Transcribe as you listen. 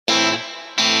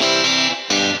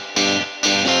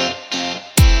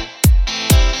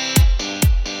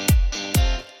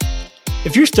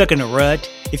If you're stuck in a rut,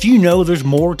 if you know there's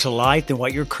more to life than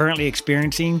what you're currently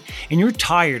experiencing, and you're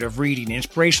tired of reading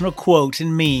inspirational quotes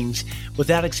and memes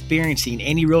without experiencing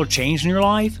any real change in your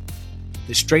life,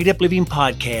 the Straight Up Living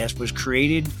podcast was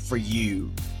created for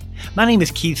you. My name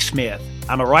is Keith Smith.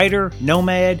 I'm a writer,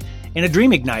 nomad, and a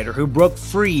dream igniter who broke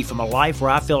free from a life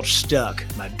where I felt stuck,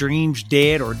 my dreams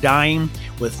dead or dying,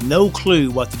 with no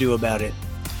clue what to do about it.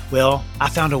 Well, I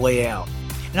found a way out,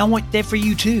 and I want that for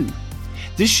you too.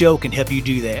 This show can help you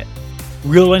do that.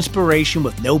 Real inspiration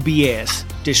with no BS,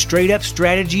 just straight up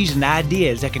strategies and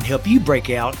ideas that can help you break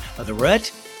out of the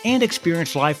rut and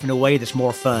experience life in a way that's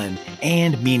more fun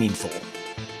and meaningful.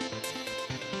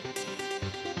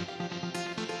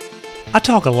 I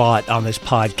talk a lot on this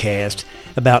podcast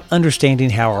about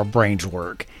understanding how our brains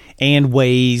work and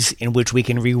ways in which we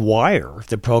can rewire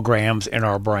the programs in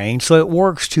our brain so it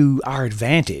works to our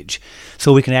advantage,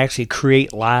 so we can actually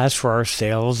create lives for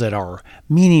ourselves that are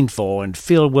meaningful and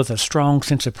filled with a strong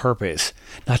sense of purpose,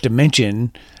 not to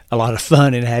mention a lot of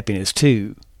fun and happiness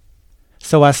too.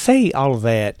 So I say all of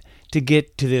that to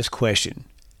get to this question: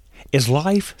 is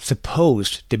life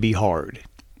supposed to be hard?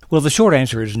 Well, the short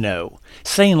answer is no.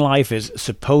 Saying life is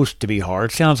supposed to be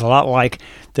hard sounds a lot like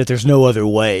that there's no other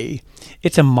way.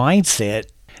 It's a mindset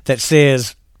that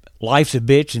says life's a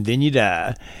bitch and then you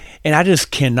die. And I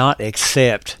just cannot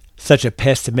accept such a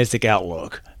pessimistic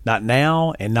outlook. Not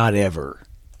now and not ever.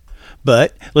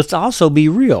 But let's also be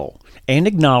real and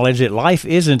acknowledge that life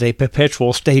isn't a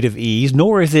perpetual state of ease,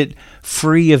 nor is it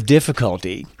free of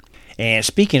difficulty. And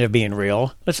speaking of being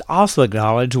real, let's also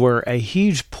acknowledge where a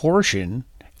huge portion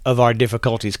of our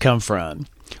difficulties come from,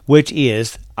 which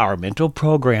is our mental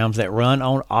programs that run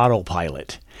on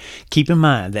autopilot. Keep in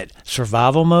mind that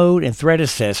survival mode and threat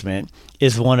assessment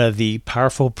is one of the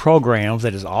powerful programs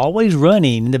that is always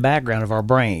running in the background of our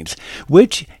brains,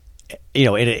 which, in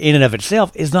and of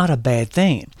itself is not a bad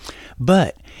thing.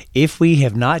 But if we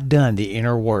have not done the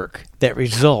inner work that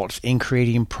results in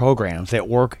creating programs that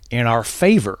work in our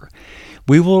favor,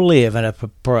 we will live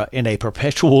in a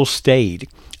perpetual state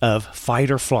of fight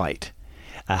or flight,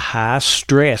 a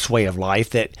high-stress way of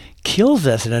life that kills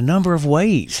us in a number of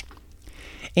ways.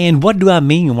 And what do I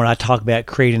mean when I talk about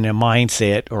creating a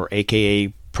mindset, or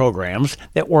AKA programs,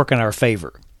 that work in our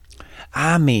favor?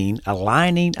 I mean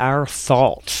aligning our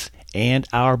thoughts and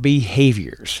our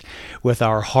behaviors with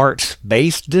our heart's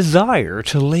base desire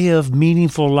to live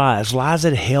meaningful lives, lives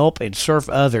that help and serve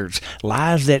others,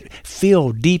 lives that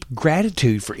feel deep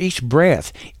gratitude for each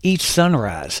breath, each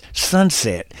sunrise,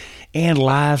 sunset, and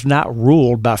lives not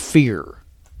ruled by fear.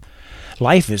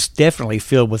 Life is definitely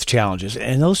filled with challenges,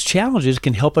 and those challenges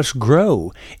can help us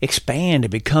grow, expand,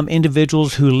 and become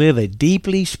individuals who live a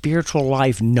deeply spiritual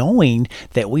life, knowing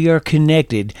that we are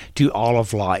connected to all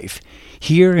of life,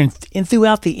 here and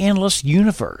throughout the endless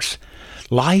universe.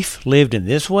 Life lived in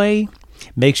this way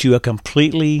makes you a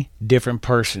completely different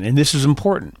person, and this is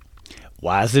important.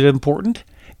 Why is it important?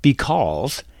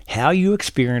 Because how you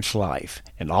experience life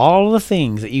and all the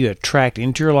things that you attract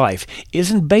into your life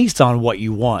isn't based on what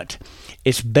you want.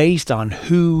 It's based on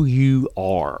who you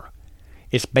are.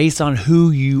 It's based on who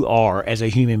you are as a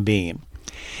human being.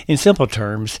 In simple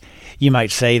terms, you might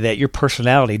say that your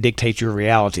personality dictates your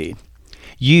reality.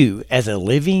 You, as a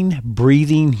living,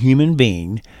 breathing human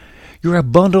being, you're a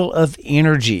bundle of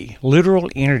energy, literal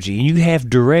energy, and you have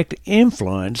direct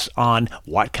influence on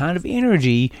what kind of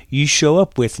energy you show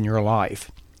up with in your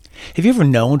life. Have you ever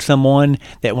known someone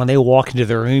that when they walk into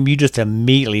their room, you just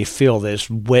immediately feel this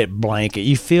wet blanket?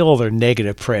 You feel their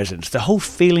negative presence. The whole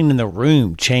feeling in the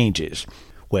room changes.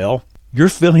 Well, you're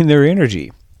feeling their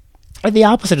energy. And the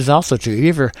opposite is also true. Have you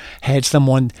ever had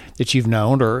someone that you've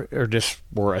known or just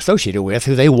were associated with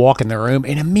who they walk in the room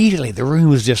and immediately the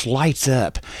room just lights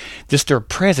up? Just their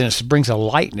presence brings a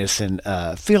lightness and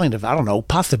a feeling of,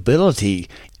 possibility.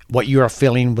 What you are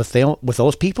feeling with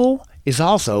those people is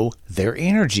also their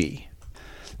energy.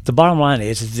 The bottom line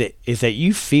is that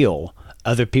you feel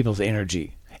other people's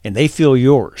energy and they feel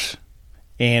yours.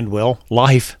 And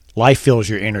life feels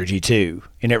your energy too,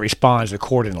 and it responds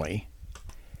accordingly.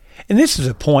 And this is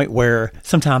a point where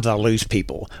sometimes I lose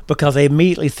people because they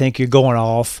immediately think you're going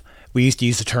off. We used to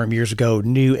use the term years ago,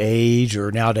 new age,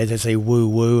 or nowadays they say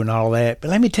woo-woo and all that. But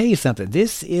let me tell you something.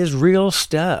 This is real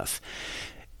stuff.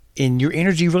 And your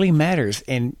energy really matters.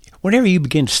 And whenever you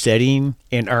begin studying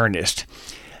in earnest,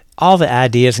 all the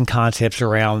ideas and concepts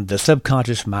around the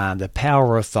subconscious mind, the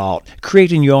power of thought,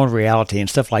 creating your own reality and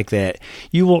stuff like that,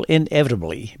 you will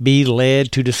inevitably be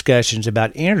led to discussions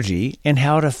about energy and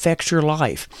how it affects your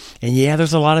life. And yeah,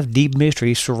 there's a lot of deep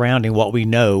mystery surrounding what we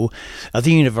know of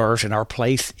the universe and our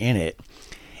place in it.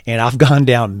 And I've gone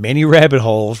down many rabbit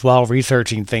holes while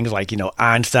researching things like,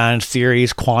 Einstein's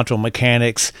theories, quantum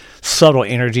mechanics, subtle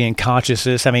energy and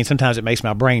consciousness. I mean, sometimes it makes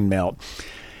my brain melt.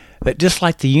 But just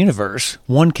like the universe,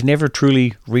 one can never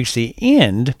truly reach the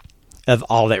end of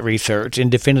all that research and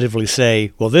definitively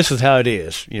say, well, this is how it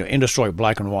is, end of story,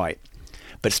 black and white.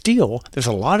 But still, there's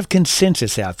a lot of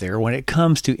consensus out there when it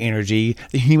comes to energy,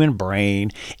 the human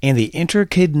brain, and the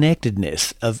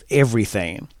interconnectedness of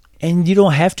everything. And you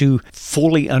don't have to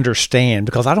fully understand,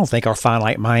 because I don't think our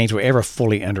finite minds will ever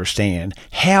fully understand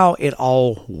how it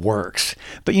all works.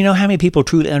 But you know how many people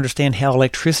truly understand how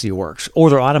electricity works, or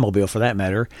their automobile for that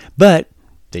matter, but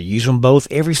they use them both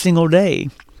every single day.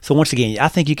 So once again, I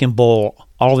think you can boil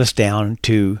all this down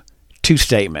to two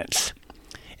statements.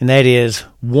 And that is,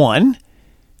 one,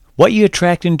 what you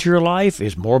attract into your life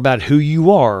is more about who you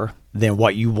are than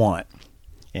what you want.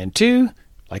 And two,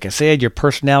 like I said, your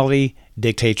personality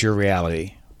dictates your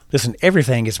reality. Listen,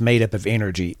 everything is made up of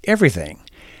energy. Everything.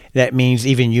 That means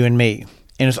even you and me.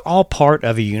 And it's all part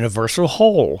of a universal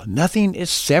whole. Nothing is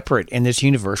separate in this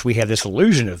universe. We have this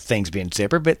illusion of things being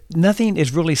separate, but nothing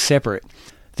is really separate.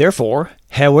 Therefore,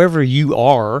 however you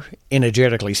are,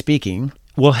 energetically speaking,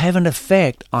 will have an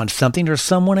effect on something or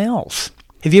someone else.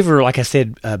 Have you ever, like I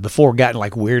said before, gotten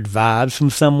like weird vibes from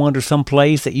someone or some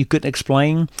place that you couldn't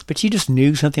explain, but you just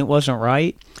knew something wasn't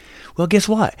right? Well, guess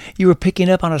what? You were picking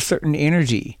up on a certain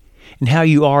energy, and how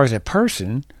you are as a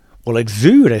person will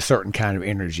exude a certain kind of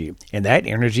energy, and that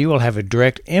energy will have a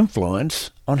direct influence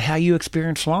on how you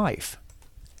experience life.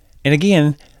 And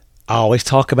again, I always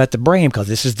talk about the brain because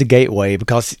this is the gateway,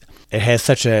 because it has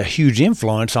such a huge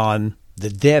influence on the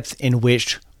depth in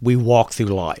which we walk through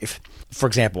life. For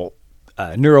example,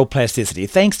 neuroplasticity.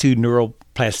 Thanks to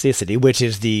neuroplasticity, which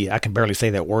is I can barely say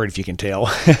that word if you can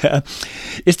tell,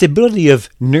 it's the ability of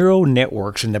neural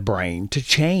networks in the brain to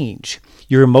change.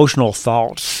 Your emotional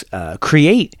thoughts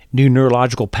create new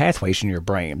neurological pathways in your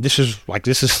brain. This is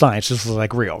science. This is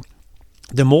like real.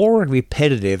 The more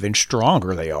repetitive and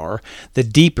stronger they are, the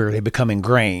deeper they become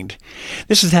ingrained.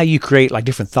 This is how you create like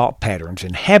different thought patterns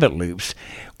and habit loops,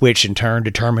 which in turn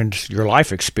determines your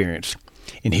life experience.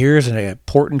 And here's an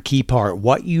important key part.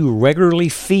 What you regularly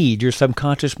feed your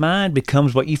subconscious mind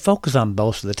becomes what you focus on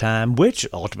most of the time, which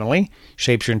ultimately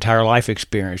shapes your entire life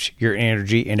experience, your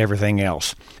energy, and everything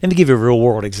else. Let me give you a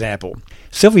real-world example.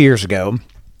 Several years ago,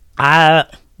 I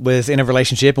was in a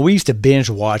relationship, and we used to binge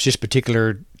watch this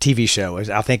particular TV show.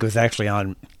 I think it was actually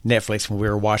on Netflix when we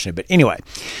were watching it. But anyway,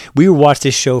 we would watch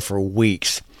this show for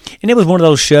weeks. And it was one of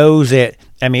those shows that,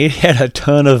 it had a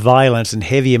ton of violence and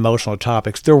heavy emotional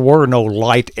topics. There were no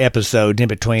light episodes in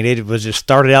between. It was just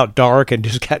started out dark and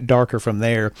just got darker from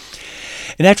there.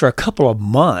 And after a couple of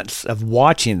months of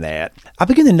watching that, I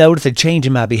began to notice a change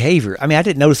in my behavior. I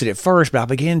didn't notice it at first, but I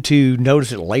began to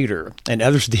notice it later, and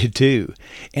others did too.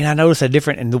 And I noticed a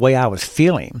difference in the way I was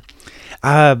feeling.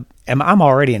 I'm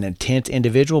already an intense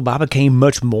individual, but I became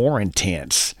much more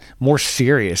intense, more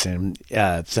serious, and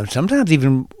sometimes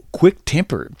even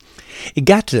quick-tempered. It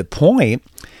got to the point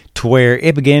to where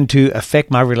it began to affect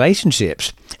my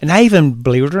relationships. And I even,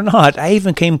 believe it or not,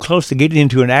 came close to getting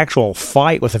into an actual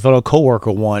fight with a fellow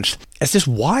coworker once. It's just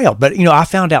wild. But, I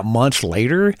found out months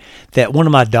later that one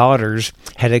of my daughters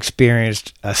had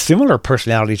experienced a similar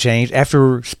personality change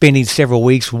after spending several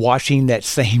weeks watching that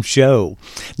same show.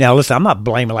 Now, listen, I'm not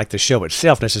blaming the show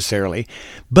itself necessarily,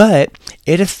 but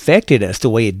it affected us the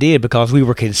way it did because we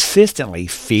were consistently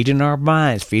feeding our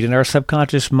minds, feeding our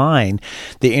subconscious mind,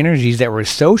 the energies that were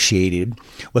associated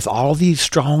with all these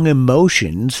strong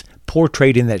emotions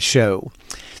portrayed in that show.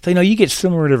 So, you get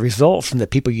similar results from the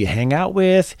people you hang out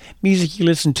with, music you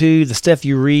listen to, the stuff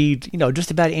you read, just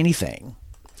about anything.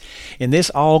 And this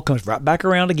all comes right back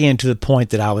around again to the point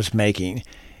that I was making.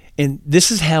 And this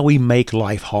is how we make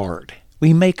life hard.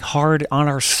 We make hard on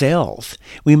ourselves.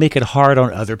 We make it hard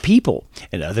on other people,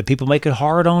 and other people make it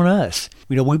hard on us.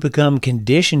 We become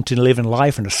conditioned to live in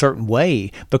life in a certain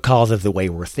way because of the way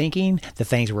we're thinking, the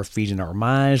things we're feeding our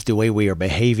minds, the way we are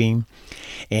behaving.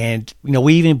 And,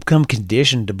 we even become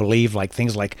conditioned to believe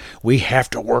things like we have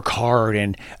to work hard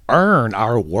and earn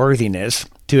our worthiness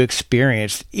to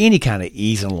experience any kind of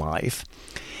ease in life.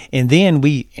 And then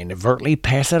we inadvertently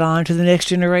pass it on to the next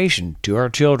generation, to our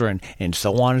children, and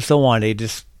so on and so on. It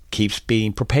just keeps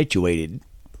being perpetuated.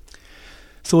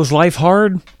 So is life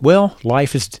hard? Well,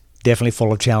 life is definitely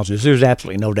full of challenges. There's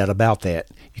absolutely no doubt about that.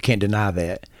 You can't deny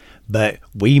that. But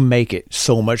we make it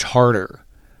so much harder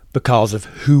because of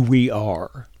who we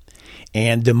are.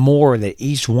 And the more that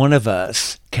each one of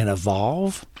us can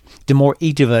evolve, the more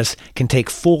each of us can take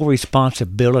full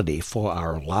responsibility for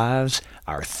our lives,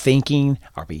 our thinking,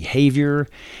 our behavior,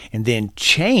 and then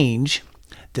change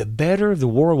the better the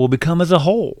world will become as a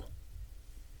whole.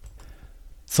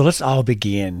 So let's all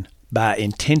begin by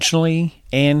intentionally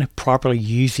and properly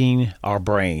using our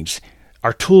brains,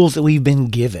 our tools that we've been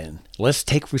given. Let's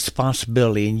take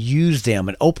responsibility and use them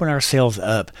and open ourselves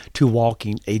up to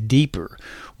walking a deeper,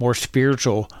 more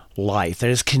spiritual life that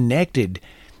is connected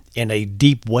in a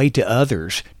deep way to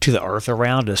others, to the earth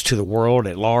around us, to the world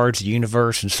at large, the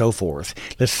universe, and so forth.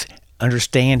 Let's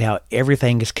understand how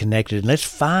everything is connected, and let's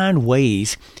find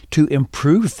ways to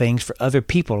improve things for other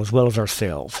people as well as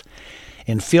ourselves,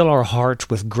 and fill our hearts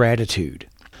with gratitude.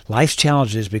 Life's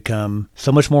challenges become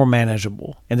so much more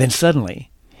manageable, and then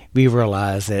suddenly we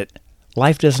realize that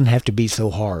life doesn't have to be so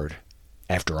hard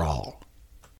after all.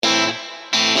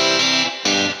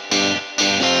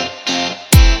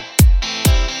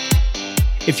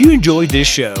 If you enjoyed this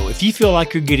show, if you feel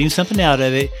like you're getting something out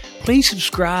of it, please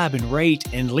subscribe and rate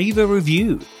and leave a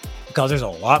review, because there's a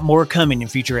lot more coming in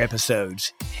future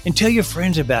episodes. And tell your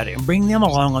friends about it and bring them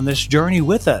along on this journey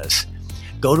with us.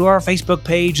 Go to our Facebook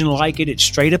page and like it. It's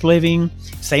Straight Up Living.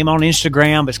 Same on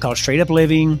Instagram. It's called Straight Up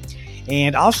Living.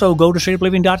 And also go to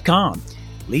straightupliving.com.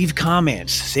 Leave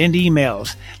comments. Send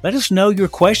emails. Let us know your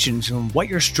questions and what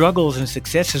your struggles and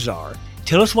successes are.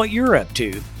 Tell us what you're up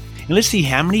to. And let's see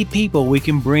how many people we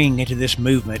can bring into this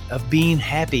movement of being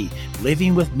happy,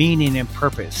 living with meaning and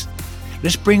purpose.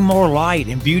 Let's bring more light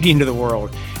and beauty into the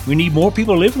world. We need more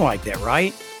people living like that,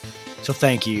 right? So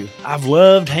thank you. I've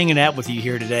loved hanging out with you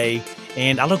here today,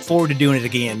 and I look forward to doing it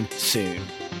again soon.